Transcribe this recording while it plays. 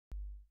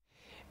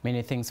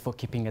Many thanks for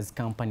keeping us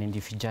company, and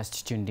if you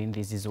just tuned in,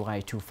 this is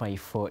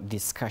Y254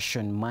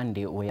 Discussion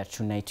Monday, where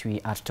tonight we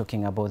are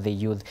talking about the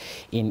youth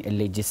in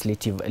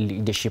legislative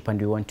leadership, and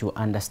we want to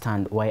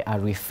understand why are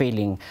we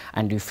failing,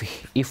 and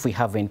if we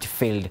haven't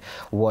failed,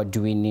 what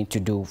do we need to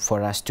do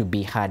for us to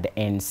be heard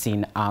and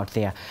seen out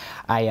there.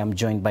 I am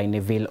joined by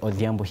Neville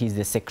Odhiambo. He's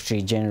the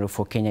Secretary General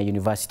for Kenya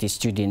University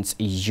Students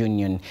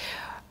Union.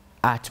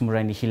 At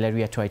Murani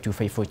Hilary at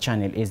Y254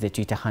 channel is the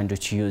Twitter handle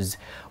to use.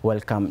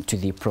 Welcome to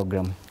the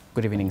program.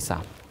 Good evening, sir.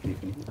 Good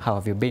evening. How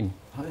have you been?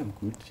 I am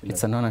good.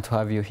 It's an honor to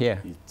have you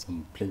here. It's a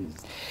pleasure.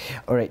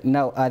 All right.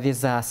 Now,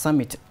 there's a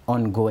summit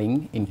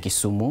ongoing in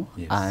Kisumu,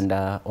 Yes. and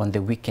on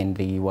the weekend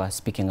they were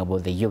speaking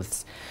about the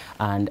youths,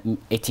 and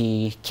it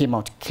came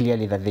out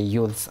clearly that the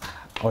youths,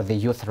 or the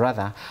youth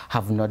rather,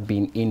 have not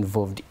been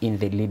involved in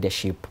the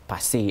leadership per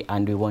se,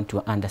 and we want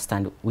to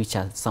understand which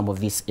are some of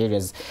these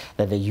areas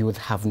that the youth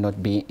have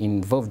not been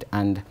involved.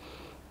 And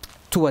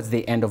towards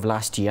the end of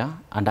last year,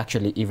 and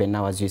actually even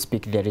now as we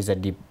speak, there is a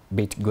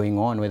debate going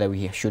on whether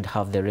we should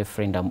have the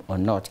referendum or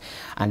not.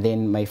 And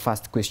then my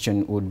first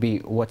question would be,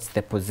 what's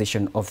the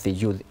position of the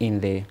youth in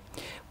the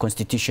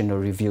constitutional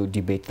review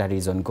debate that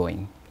is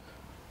ongoing?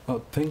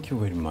 Thank you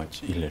very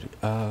much, Hilary.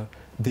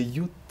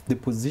 The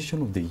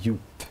position of the youth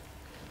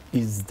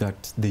is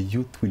that the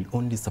youth will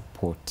only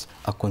support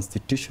a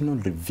constitutional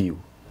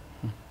review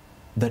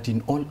that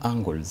in all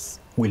angles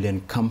will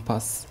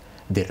encompass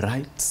the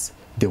rights,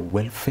 the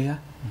welfare,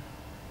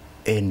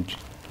 and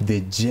the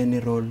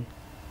general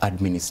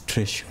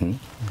administration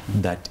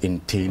that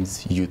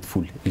entails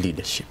youthful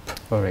leadership.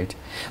 All right.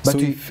 But so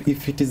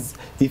if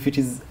it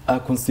is a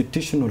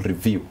constitutional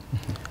review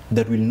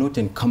that will not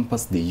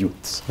encompass the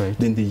youths, right,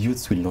 then the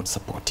youths will not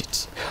support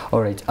it.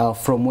 All right.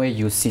 From where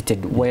you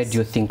seated, yes, where do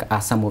you think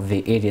are some of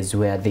the areas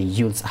where the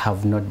youths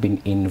have not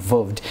been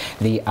involved?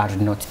 They are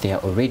not there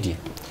already.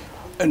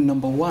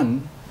 Number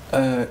one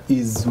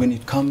is when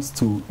it comes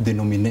to the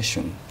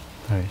nomination.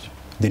 Right.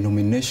 The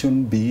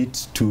nomination, be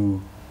it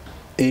to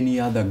any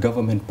other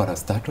government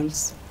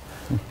parastatals,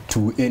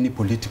 to any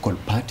political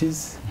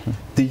parties,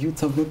 the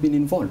youths have not been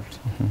involved.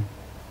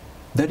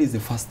 That is the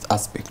first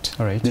aspect.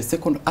 All right. The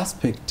second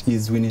aspect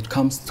is when it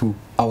comes to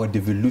our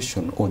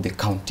devolution or the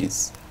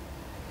counties.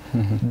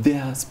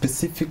 There are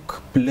specific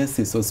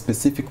places or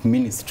specific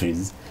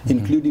ministries,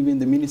 including even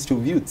the Ministry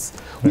of Youths,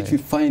 which we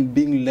find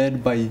being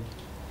led by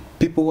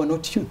people who are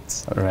not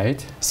youths. All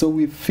right. So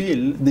we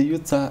feel the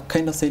youths are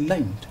kind of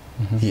sidelined.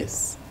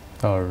 Yes.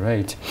 All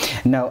right.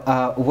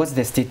 Now, what's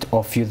the state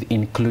of youth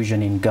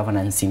inclusion in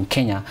governance in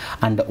Kenya,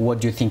 and what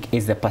do you think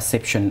is the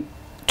perception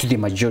to the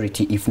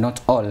majority, if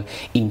not all,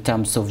 in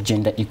terms of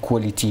gender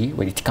equality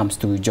when it comes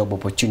to job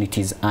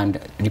opportunities and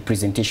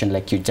representation,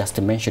 like you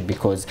just mentioned?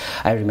 Because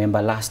I remember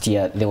last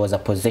year there was a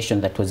position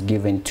that was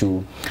given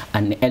to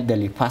an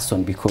elderly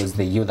person because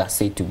the youth are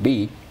said to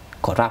be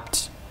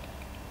corrupt.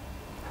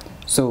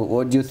 So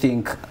what do you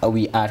think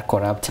we are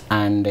corrupt,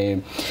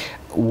 and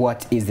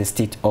what is the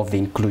state of the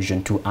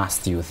inclusion to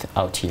us youth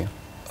out here?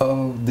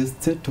 The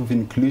state of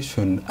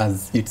inclusion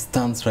as it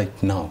stands right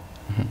now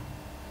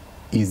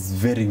is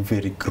very,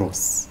 very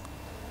gross.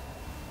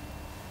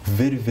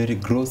 Very, very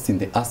gross in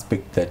the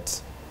aspect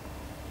that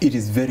it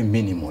is very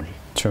minimal.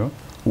 True.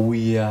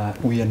 We are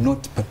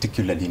not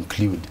particularly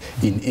included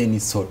in any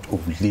sort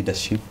of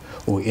leadership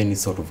or any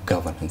sort of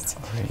governance,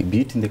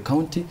 be it in the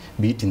county,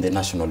 be it in the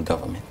national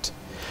government.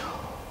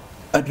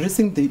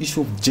 Addressing the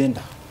issue of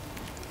gender,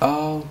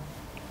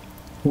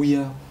 we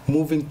are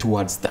moving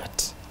towards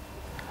that.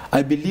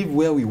 I believe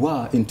where we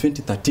were in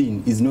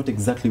 2013 is not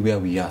exactly where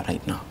we are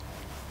right now.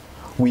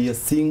 We are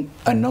seeing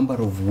a number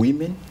of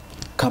women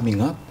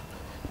coming up,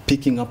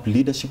 picking up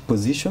leadership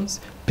positions,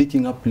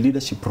 picking up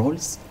leadership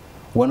roles.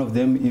 One of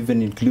them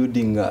even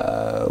including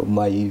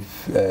my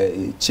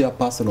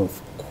chairperson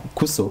of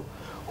KUSO,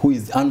 who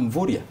is Anne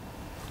Mvurya,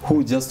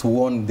 who just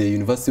won the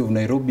University of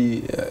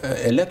Nairobi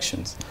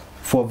elections.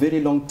 For a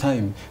very long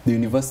time, the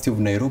University of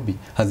Nairobi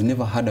has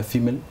never had a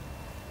female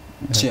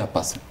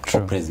chairperson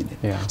or president.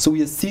 Yeah. So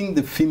we are seeing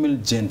the female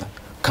gender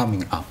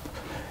coming up.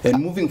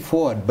 And moving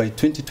forward by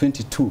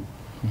 2022,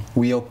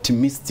 we are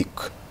optimistic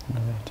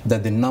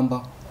that the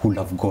number will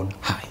have gone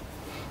high.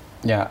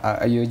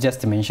 Yeah, you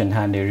just mentioned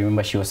her, and I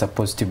remember she was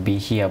supposed to be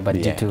here, but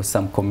due to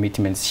some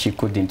commitments, she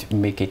couldn't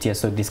make it here.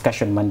 So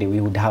Discussion Monday,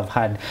 we would have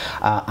had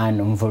Anne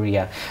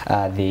Mvurya,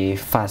 the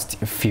first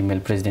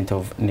female president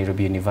of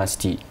Nairobi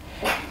University.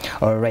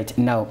 All right,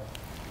 now,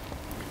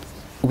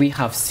 we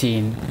have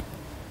seen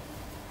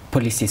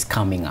policies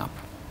coming up.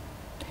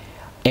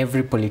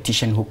 Every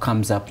politician who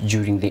comes up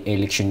during the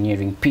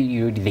electioneering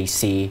period, they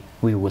say,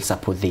 we will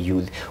support the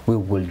youth, we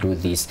will do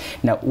this.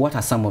 Now, what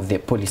are some of the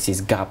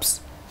policies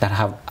gaps that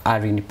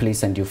are in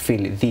place, and you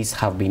feel these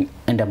have been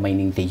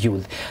undermining the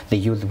youth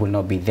will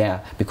not be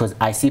there? Because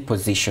I see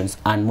positions,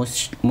 and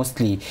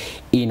mostly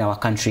in our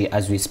country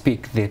as we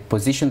speak, the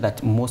position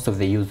that most of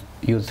the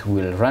youth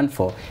will run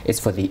for is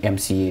for the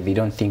MCA. They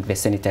don't think the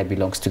senator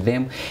belongs to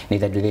them,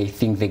 neither do they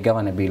think the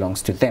governor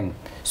belongs to them.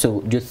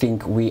 So do you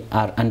think we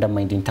are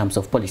undermined in terms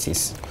of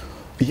policies?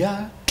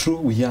 Yeah, true,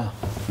 we are.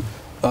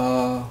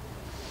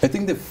 I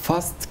think the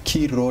first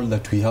key role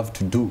that we have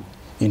to do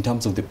in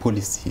terms of the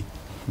policy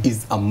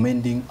is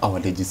amending our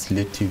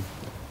legislative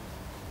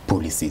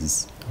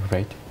policies.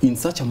 Right. In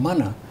such a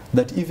manner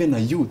that even a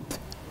youth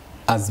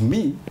as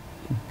me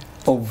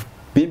of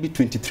maybe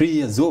 23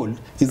 years old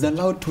is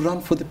allowed to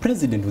run for the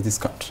president of this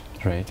country.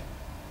 Right.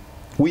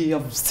 We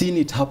have seen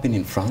it happen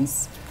in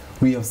France.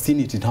 We have seen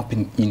it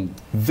happen in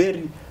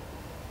very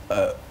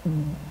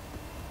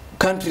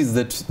countries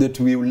that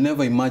we will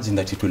never imagine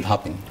that it will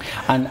happen.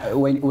 And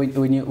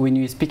when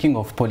you're speaking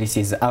of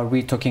policies, are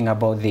we talking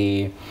about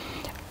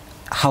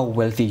how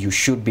wealthy you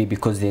should be,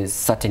 because there's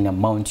certain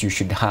amount you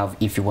should have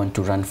if you want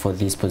to run for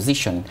this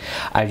position?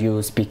 Are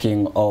you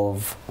speaking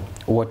of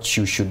what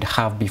you should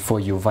have before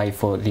you vie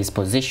for this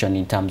position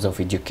in terms of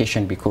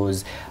education?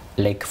 Because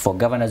like for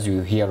governors,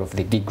 you hear of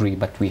the degree,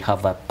 but we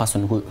have a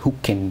person who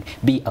can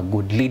be a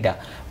good leader,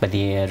 but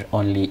they are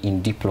only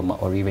in diploma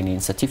or even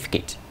in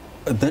certificate.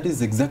 That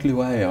is exactly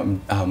why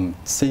I'm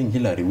saying,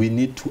 Hillary, we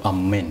need to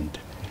amend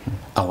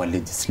our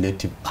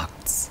legislative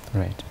acts.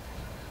 Right.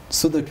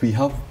 So that we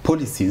have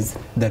policies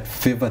that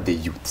favor the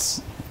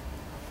youths.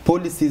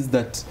 Policies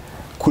that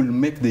could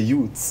make the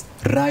youths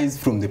rise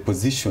from the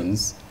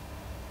positions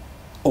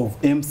of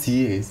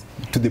MCAs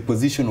to the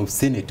position of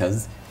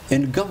senators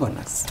and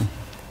governors,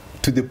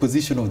 to the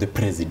position of the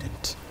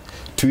president,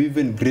 to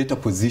even greater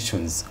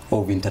positions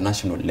of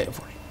international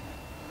level.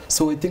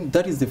 So I think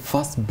that is the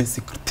first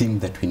basic thing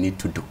that we need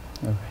to do.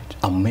 All right.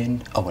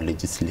 Amend our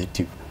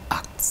legislative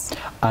acts.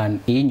 And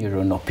in your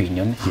own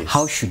opinion, yes,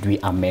 how should we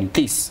amend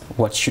this?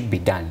 What should be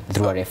done?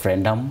 Through a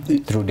referendum?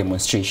 Through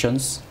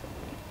demonstrations?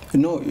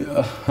 No.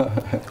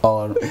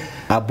 Or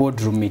a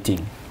boardroom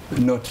meeting?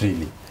 Not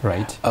really.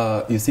 Right.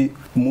 You see,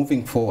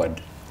 moving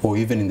forward, or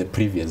even in the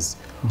previous,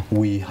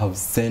 we have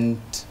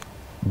sent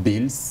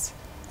bills,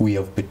 we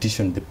have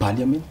petitioned the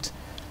parliament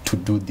to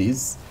do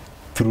this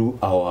through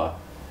our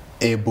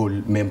able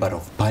member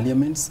of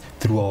parliaments,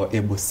 through our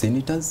able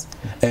senators,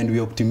 and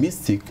we're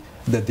optimistic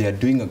that they are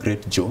doing a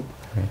great job.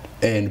 Right.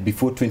 And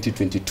before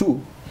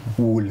 2022,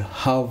 we will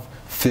have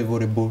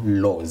favorable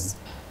laws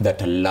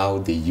that allow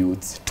the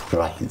youths to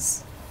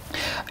rise.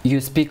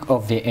 You speak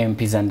of the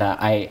MPs, and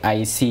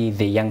I see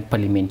the young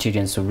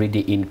parliamentarians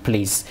already in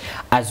place.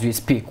 As we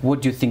speak,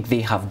 what do you think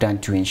they have done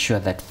to ensure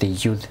that the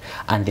youth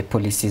and the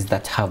policies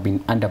that have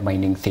been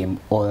undermining them,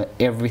 or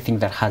everything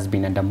that has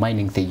been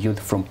undermining the youth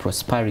from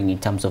prospering in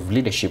terms of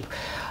leadership,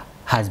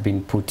 has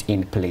been put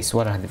in place?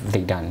 What have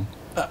they done?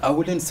 I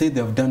wouldn't say they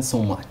have done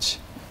so much.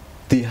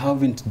 They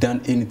haven't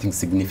done anything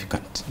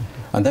significant.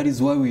 And that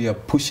is why we are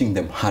pushing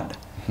them harder,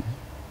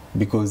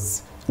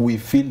 because we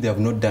feel they have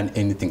not done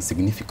anything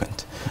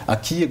significant. A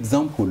key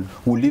example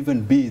will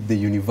even be the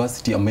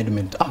University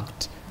Amendment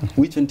Act,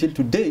 which until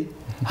today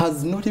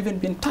has not even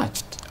been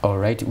touched. All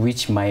right,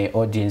 which my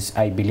audience,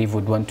 I believe,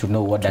 would want to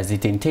know, what does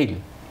it entail?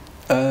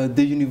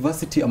 The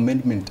University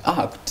Amendment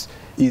Act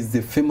is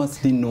the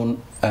famously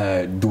known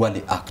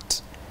Duale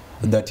Act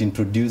that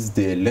introduced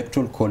the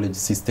electoral college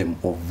system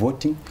of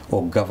voting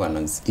or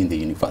governance in the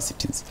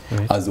universities,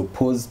 right, as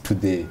opposed to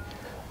the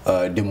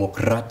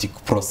democratic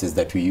process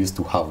that we used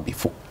to have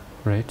before.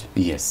 Right.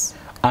 Yes.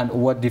 And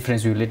what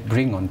difference will it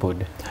bring on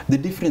board? The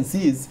difference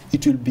is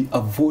it will be a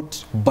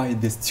vote by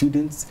the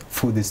students,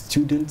 for the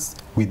students,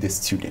 with the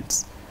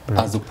students.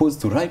 Right. As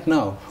opposed to right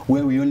now,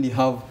 where we only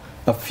have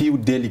a few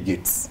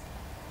delegates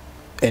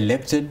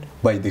elected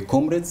by the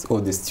comrades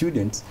or the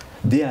students.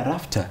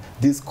 Thereafter,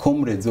 these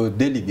comrades or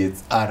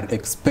delegates are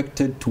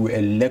expected to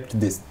elect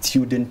the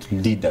student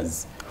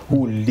leaders who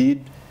will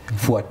lead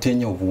for a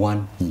tenure of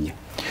 1 year.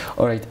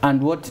 All right,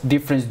 and what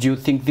difference do you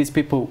think these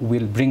people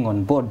will bring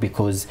on board?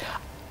 Because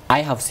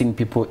I have seen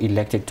people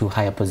elected to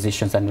higher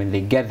positions, and when they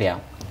get there,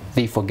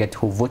 they forget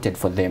who voted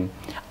for them.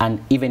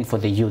 And even for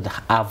the youth,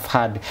 I've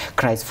had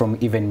cries from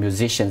even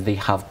musicians. They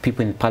have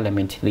people in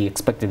parliament, they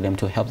expected them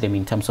to help them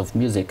in terms of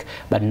music,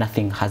 but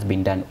nothing has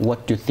been done.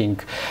 What do you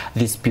think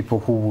these people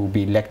who will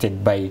be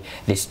elected by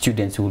the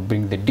students will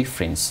bring the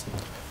difference?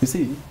 You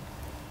see,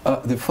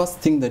 the first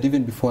thing that,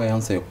 even before I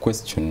answer your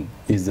question,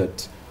 is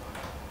that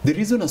the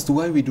reason as to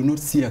why we do not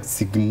see a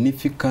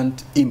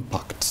significant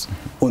impact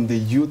on the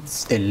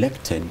youths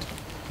elected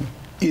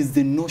is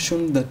the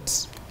notion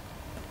that,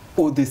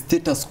 or the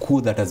status quo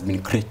that has been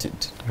created,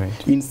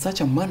 right, in such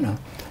a manner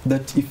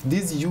that if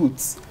these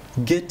youths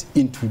get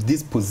into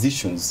these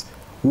positions,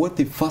 what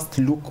they first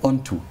look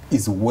onto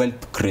is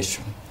wealth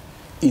creation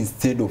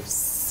instead of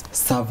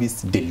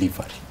service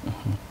delivery.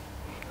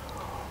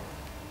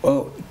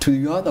 To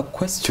your other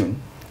question,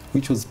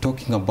 which was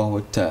talking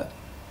about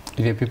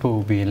the people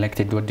will be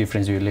elected, what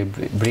difference will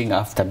it bring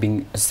after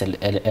being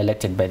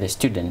elected by the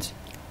students?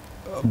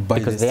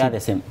 Because they are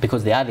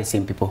the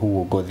same people who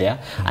will go there,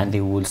 and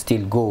they will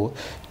still go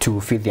to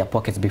fill their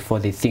pockets before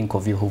they think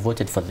of you who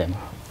voted for them.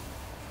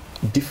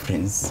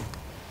 Difference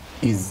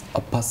is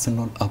a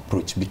personal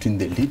approach between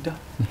the leader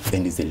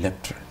and his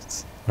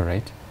electorates. All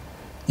right.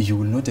 You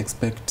will not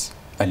expect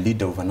a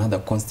leader of another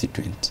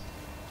constituent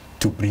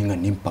to bring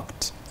an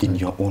impact in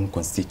your own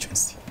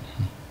constituency.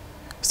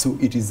 So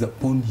it is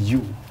upon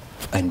you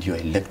and your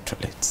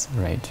electorates,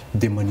 right,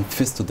 the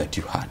manifesto that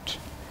you had,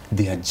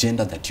 the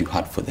agenda that you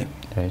had for them.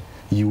 right.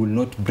 You will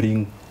not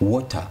bring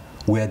water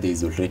where there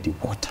is already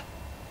water.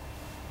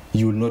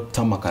 You will not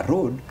tarmac a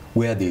road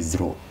where there is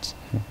road.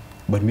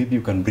 But maybe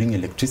you can bring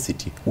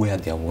electricity where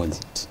there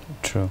wasn't.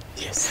 True.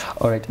 Yes.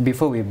 All right,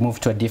 before we move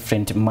to a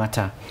different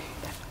matter,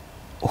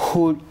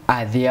 who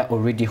are there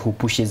already who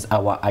pushes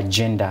our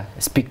agenda?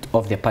 Speak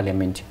of the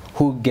parliament.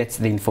 Who gets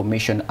the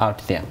information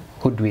out there?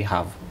 Who do we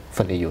have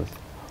for the youth?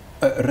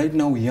 Right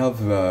now we have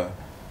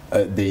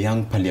the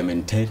Young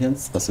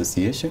Parliamentarians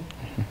Association,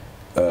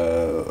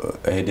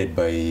 headed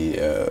by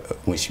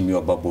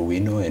Mheshimiwa Babu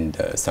Wino and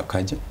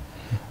Sakaja.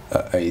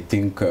 I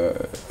think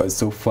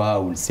so far I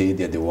would say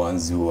they're the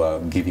ones who are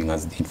giving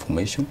us the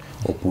information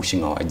or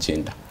pushing our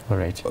agenda. All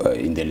right.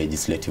 In the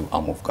legislative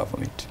arm of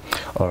government.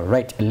 All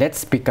right, let's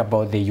speak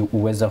about the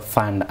Uwezo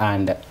Fund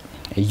and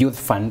Youth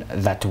Fund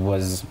that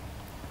was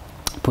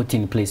put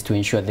in place to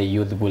ensure the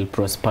youth will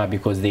prosper,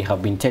 because they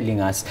have been telling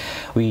us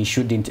we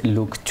shouldn't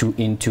look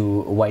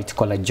into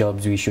white-collar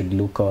jobs. We should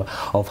look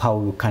of how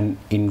we can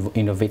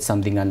innovate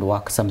something and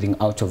work something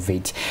out of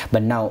it.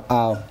 But now,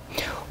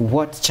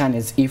 what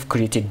channels, if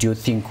created, do you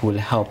think will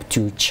help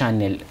to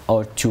channel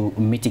or to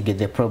mitigate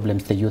the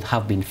problems the youth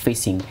have been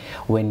facing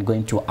when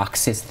going to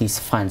access these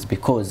funds?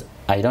 Because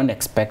I don't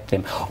expect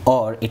them,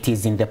 or it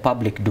is in the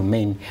public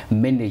domain.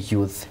 Many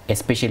youth,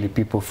 especially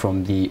people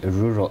from the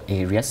rural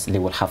areas, they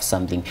will have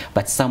something.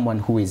 But someone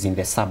who is in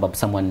the suburb,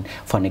 someone,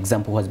 for an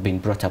example, who has been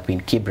brought up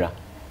in Kibra,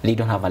 they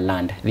don't have a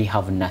land, they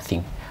have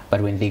nothing.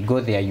 But when they go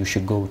there, you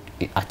should go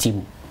a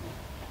team.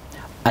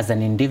 As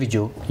an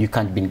individual, you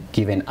can't be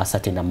given a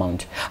certain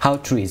amount. How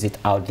true is it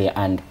out there?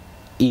 And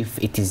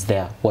if it is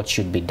there, what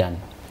should be done?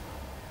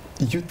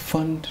 Youth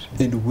Fund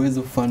and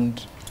Uwezo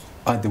Fund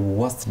are the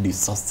worst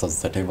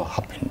disasters that ever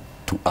happened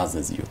to us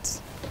as youths.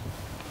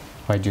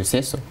 Why do you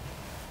say so?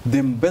 The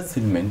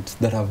embezzlement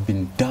that have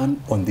been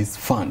done on these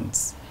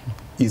funds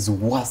is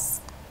worse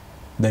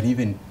than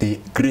even the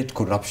great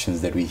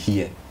corruptions that we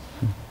hear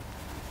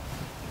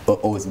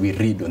or as we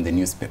read on the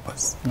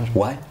newspapers.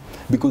 Why?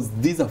 Because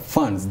these are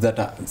funds that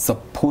are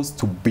supposed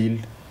to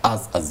build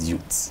us as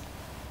youths.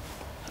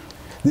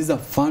 These are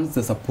funds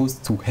that are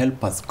supposed to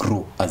help us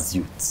grow as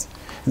youths.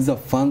 These are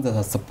funds that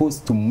are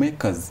supposed to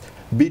make us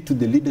be to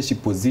the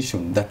leadership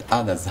position that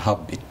others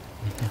have been.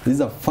 These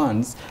are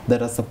funds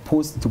that are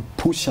supposed to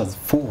push us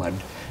forward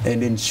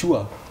and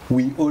ensure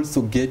we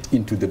also get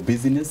into the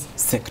business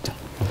sector.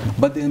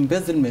 But the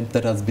embezzlement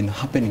that has been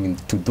happening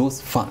to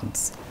those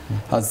funds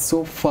has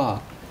so far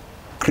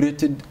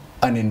created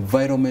an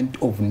environment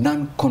of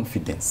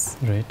non-confidence,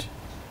 right,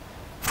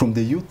 from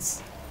the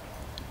youths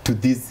to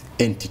these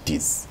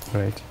entities.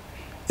 Right.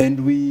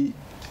 And we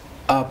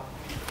are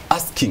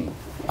asking,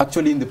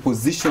 actually in the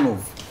position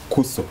of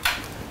KUSO,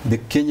 the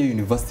Kenya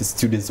University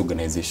Students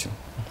Organization,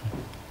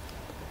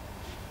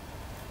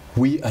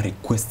 we are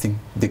requesting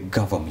the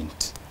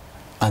government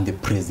and the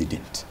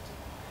president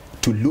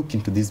to look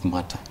into this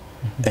matter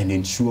and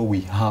ensure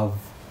we have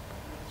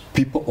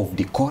people of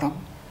decorum,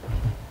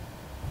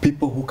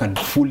 people who can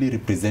fully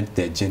represent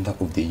the agenda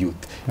of the youth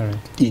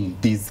in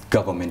these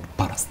government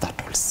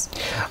parastatals.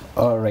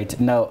 All right,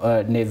 now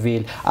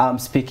Neville, I'm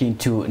speaking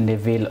to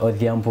Neville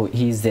Odhiambo.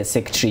 He's the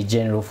Secretary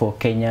General for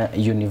Kenya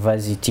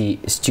University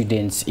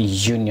Students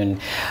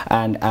Union,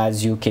 and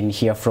as you can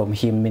hear from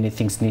him, many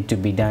things need to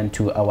be done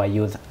to our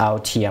youth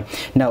out here.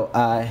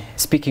 Now,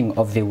 speaking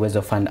of the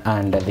Uwezo Fund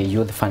and the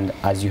Youth Fund,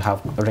 as you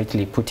have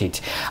rightly put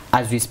it,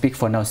 as we speak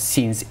for now,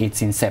 since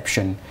its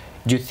inception,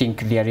 do you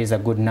think there is a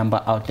good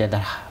number out there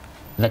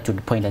that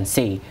would point and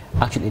say,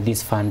 actually,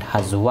 this fund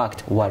has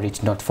worked were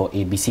it not for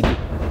ABCD?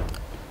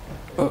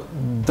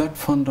 That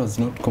fund has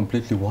not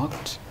completely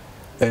worked,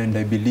 and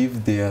I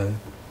believe the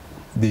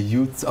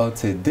youths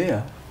outside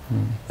there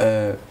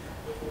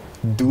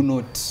do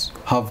not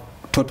have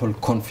total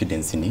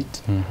confidence in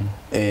it,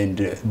 and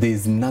there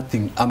is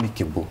nothing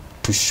amicable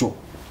to show,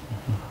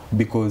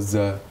 because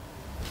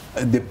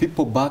the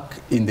people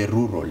back in the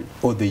rural,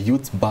 or the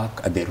youths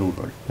back at the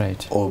rural,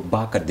 or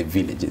back at the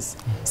villages,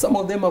 some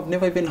of them have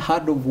never even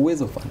heard of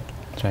Uwezo Fund.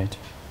 Right.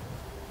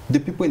 The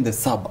people in the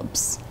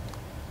suburbs,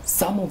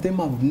 some of them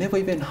have never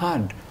even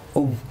heard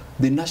of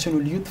the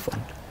National Youth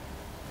Fund.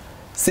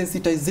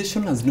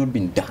 Sensitization has not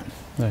been done.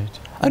 Right.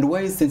 And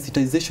why is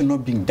sensitization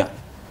not being done?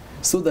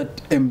 So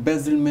that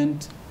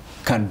embezzlement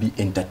can be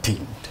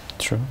entertained.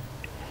 True.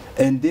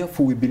 And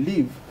therefore we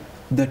believe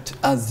that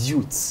as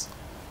youths,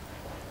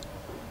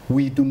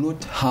 we do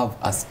not have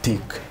a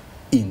stake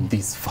in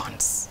these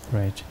funds.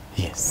 Right.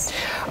 Yes.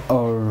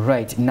 All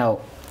right. Now,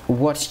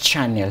 what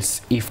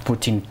channels, if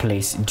put in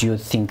place, do you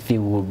think they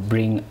will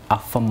bring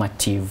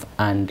affirmative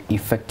and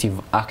effective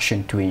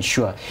action to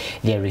ensure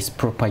there is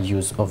proper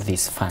use of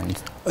these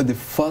funds? The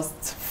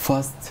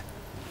first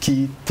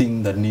key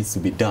thing that needs to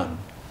be done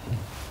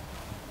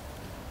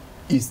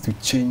is to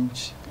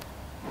change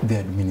the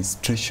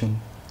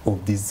administration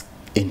of these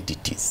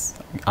entities.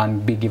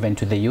 And be given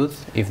to the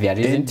youth if there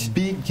isn't? And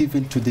be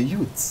given to the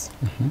youths.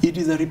 It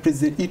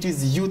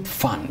is Youth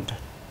Fund.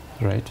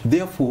 Right.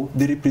 Therefore,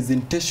 the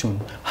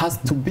representation has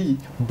to be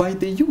by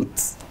the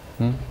youths.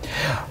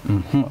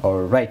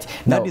 All right.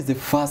 That is the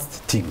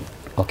first thing.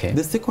 Okay.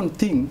 The second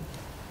thing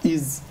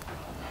is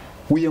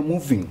we are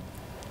moving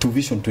to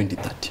Vision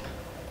 2030.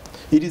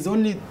 It is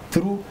only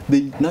through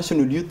the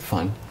National Youth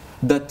Fund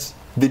that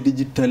the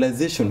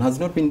digitalization has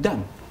not been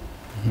done.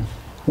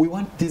 We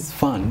want this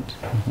fund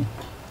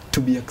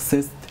to be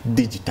accessed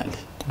digitally.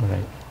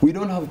 Right. We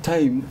don't have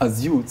time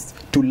as youths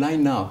to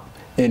line up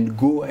and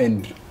go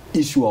and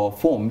issue our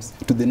forms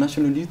to the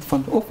National Youth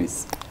Fund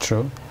office.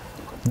 True.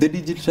 The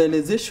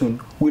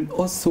digitalization will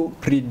also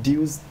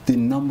reduce the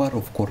number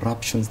of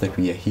corruptions that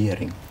we are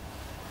hearing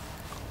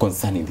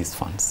concerning these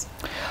funds.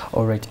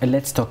 All right,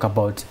 let's talk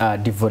about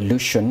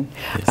devolution.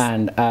 Yes.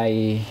 And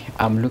I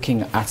am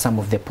looking at some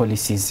of the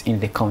policies in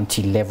the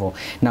county level.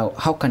 Now,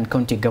 how can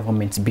county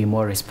governments be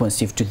more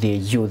responsive to their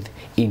youth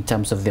in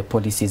terms of the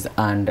policies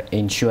and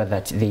ensure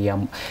that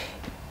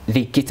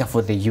they cater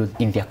for the youth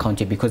in their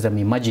county? Because I'm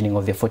imagining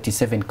of the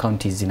 47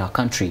 counties in our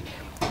country,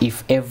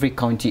 if every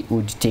county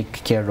would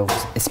take care of,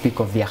 speak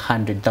of their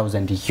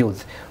 100,000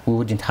 youth, we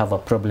wouldn't have a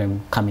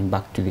problem coming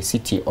back to the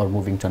city or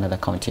moving to another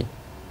county.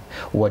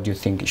 What do you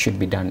think should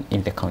be done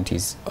in the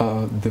counties?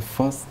 The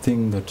first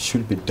thing that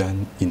should be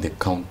done in the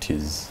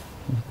counties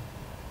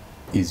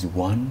is,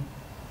 one,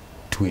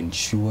 to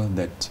ensure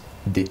that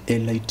the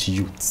elite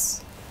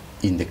youths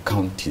in the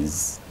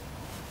counties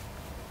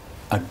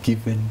are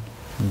given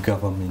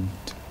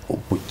government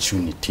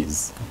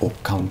opportunities or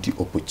county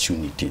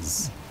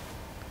opportunities.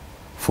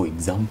 For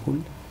example,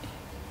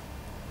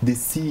 the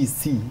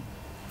CEC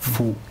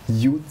for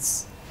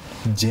youths,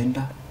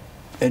 gender,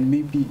 and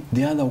maybe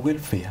the other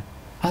welfare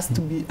has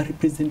to be a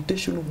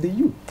representation of the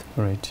youth.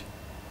 Right.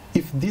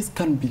 If this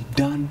can be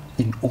done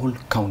in all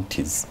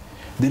counties,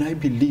 then I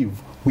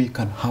believe we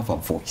can have a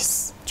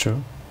voice.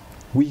 True.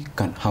 We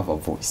can have a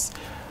voice.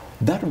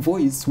 That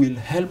voice will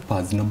help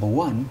us, number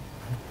one,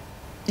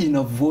 in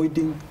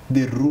avoiding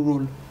the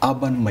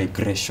rural-urban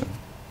migration.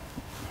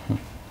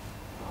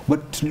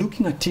 But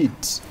looking at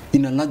it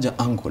in a larger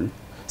angle,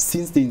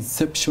 since the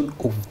inception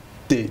of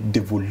the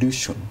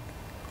devolution,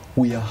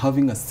 we are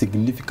having a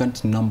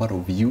significant number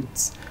of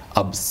youths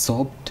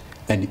absorbed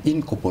and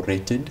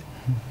incorporated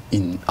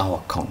in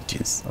our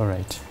counties. All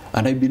right.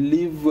 And I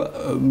believe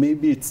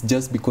maybe it's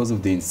just because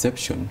of the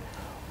inception,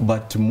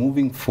 but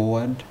moving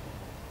forward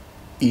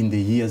in the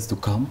years to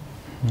come,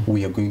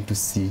 we are going to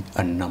see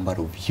a number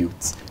of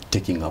youths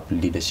taking up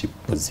leadership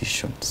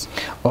positions.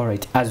 All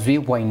right, as we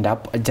wind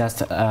up,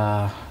 just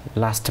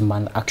last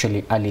month,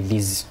 actually early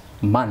this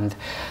month,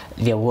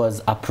 there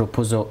was a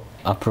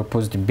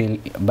proposed bill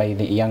by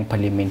the young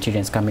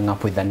parliamentarians coming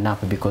up with an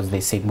app, because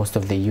they said most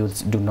of the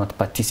youths do not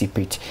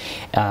participate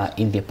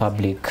in the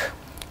public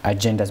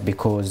agendas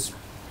because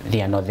they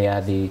are not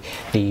there,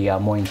 they are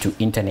more into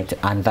internet,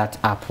 and that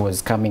app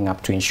was coming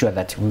up to ensure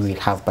that we will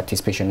have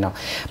participation now.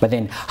 But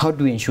then how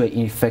do we ensure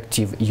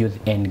effective youth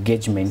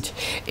engagement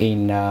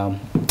in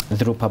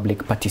through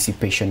public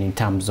participation in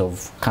terms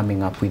of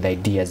coming up with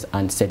ideas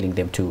and selling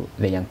them to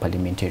the young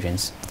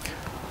parliamentarians?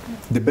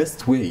 The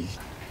best way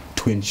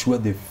to ensure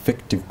the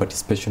effective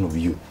participation of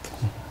youth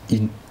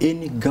in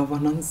any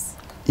governance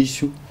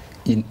issue,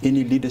 in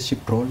any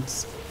leadership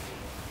roles,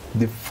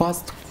 the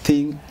first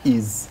thing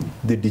is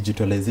the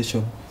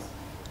digitalization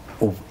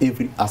of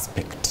every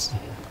aspect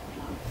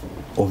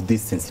of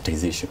this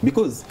sensitization,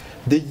 because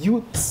the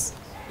youths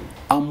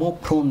are more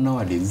prone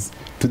nowadays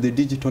to the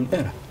digital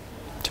era.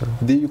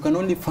 You can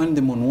only find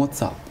them on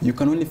WhatsApp, you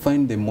can only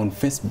find them on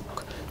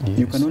Facebook,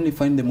 you can only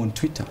find them on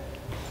Twitter.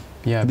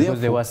 Yeah, because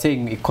they were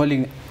saying,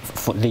 calling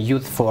for the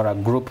youth for a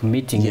group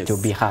meeting, it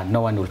will be hard,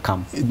 no one will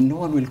come. No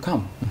one will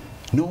come.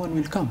 No one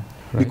will come.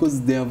 Right.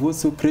 Because they have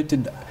also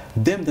created,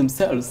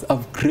 themselves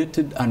have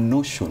created a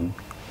notion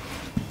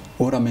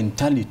or a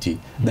mentality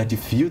that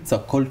if youths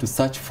are called to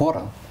such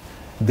fora,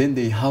 then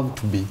they have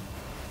to be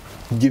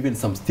given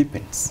some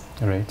stipends.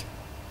 Right.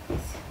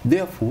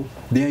 Therefore,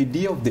 the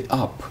idea of the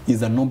app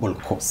is a noble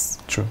cause.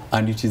 True.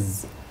 And it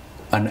is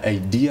an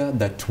idea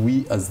that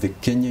we as the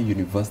Kenya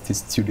University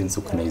Students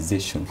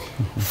Organization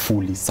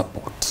fully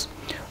support.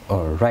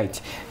 All right.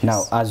 Yes.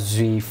 Now, as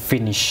we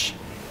finish,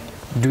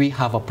 do we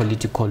have a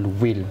political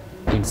will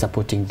in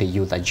supporting the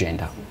youth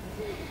agenda?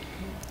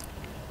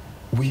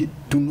 We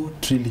do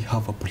not really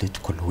have a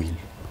political will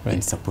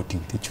in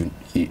supporting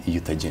the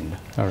youth agenda.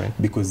 All right.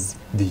 Because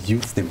the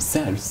youth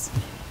themselves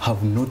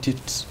have not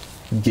yet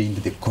gained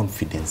the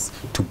confidence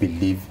to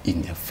believe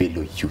in their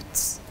fellow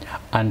youths.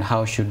 And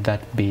how should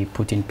that be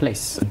put in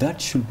place? That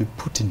should be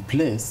put in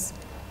place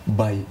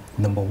by,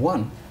 number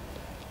one,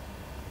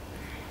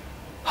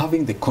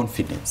 having the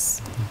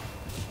confidence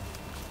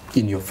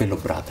in your fellow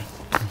brother,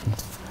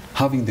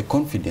 having the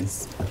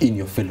confidence in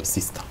your fellow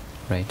sister.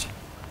 Right.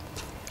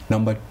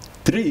 Number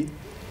three,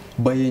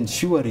 by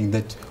ensuring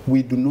that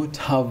we do not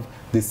have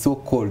the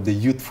so-called the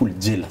youthful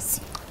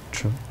jealousy.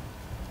 True.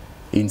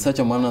 In such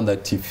a manner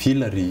that if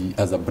Hillary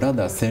as a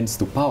brother ascends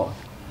to power,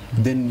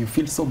 then you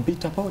feel so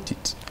bitter about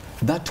it.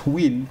 That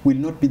will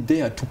not be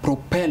there to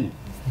propel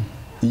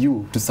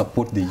you to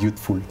support the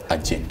youthful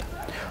agenda.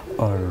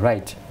 All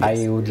right. Yes.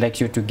 I would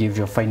like you to give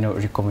your final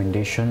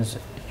recommendations.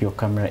 Your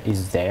camera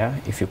is there.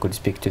 If you could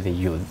speak to the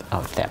youth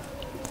out there.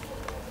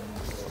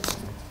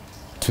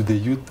 To the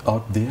youth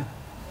out there,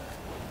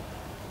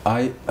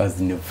 I,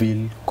 as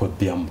Neville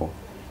Kodhiambo,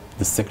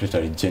 the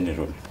Secretary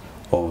General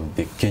of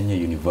the Kenya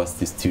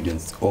University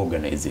Students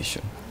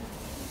Organization,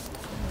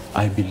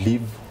 I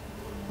believe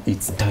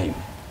it's time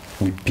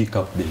we pick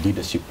up the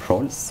leadership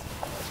roles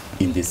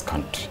in this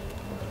country,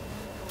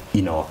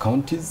 in our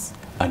counties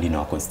and in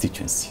our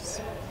constituencies.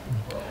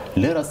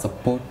 Let us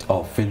support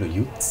our fellow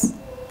youths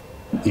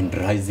in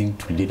rising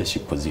to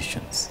leadership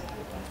positions.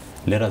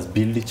 Let us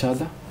build each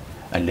other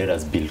and let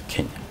us build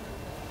Kenya.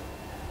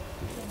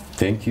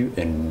 Thank you,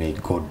 and may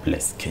God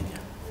bless Kenya.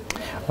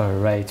 All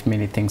right,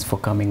 many thanks for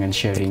coming and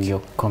sharing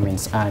your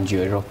comments and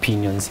your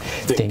opinions.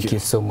 Thank you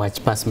so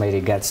much. Pass my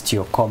regards to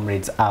your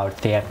comrades out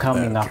there.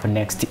 Coming up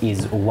next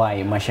is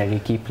Y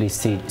Mashariki. Please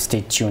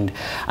stay tuned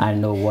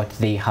and know what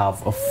they have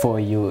for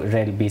you.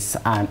 Relbis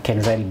and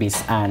Ken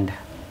Relbis and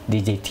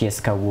DJ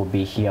Tieska will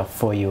be here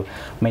for you.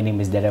 My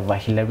name is Dereva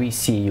Hilary.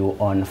 See you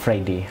on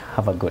Friday.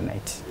 Have a good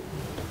night.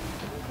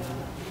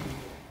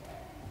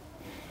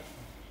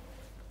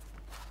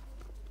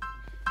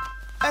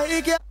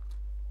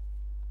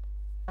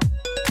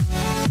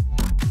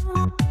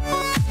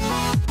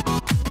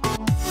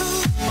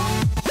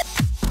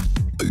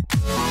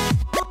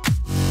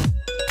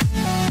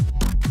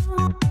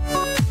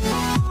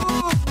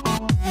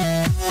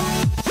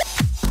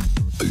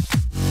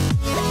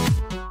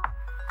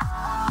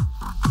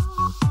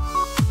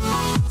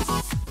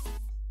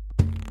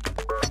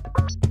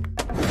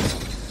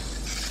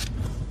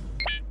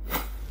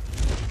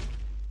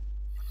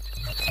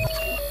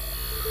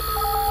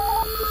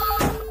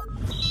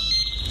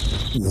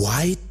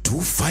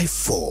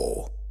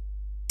 Y254.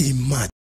 Imagine.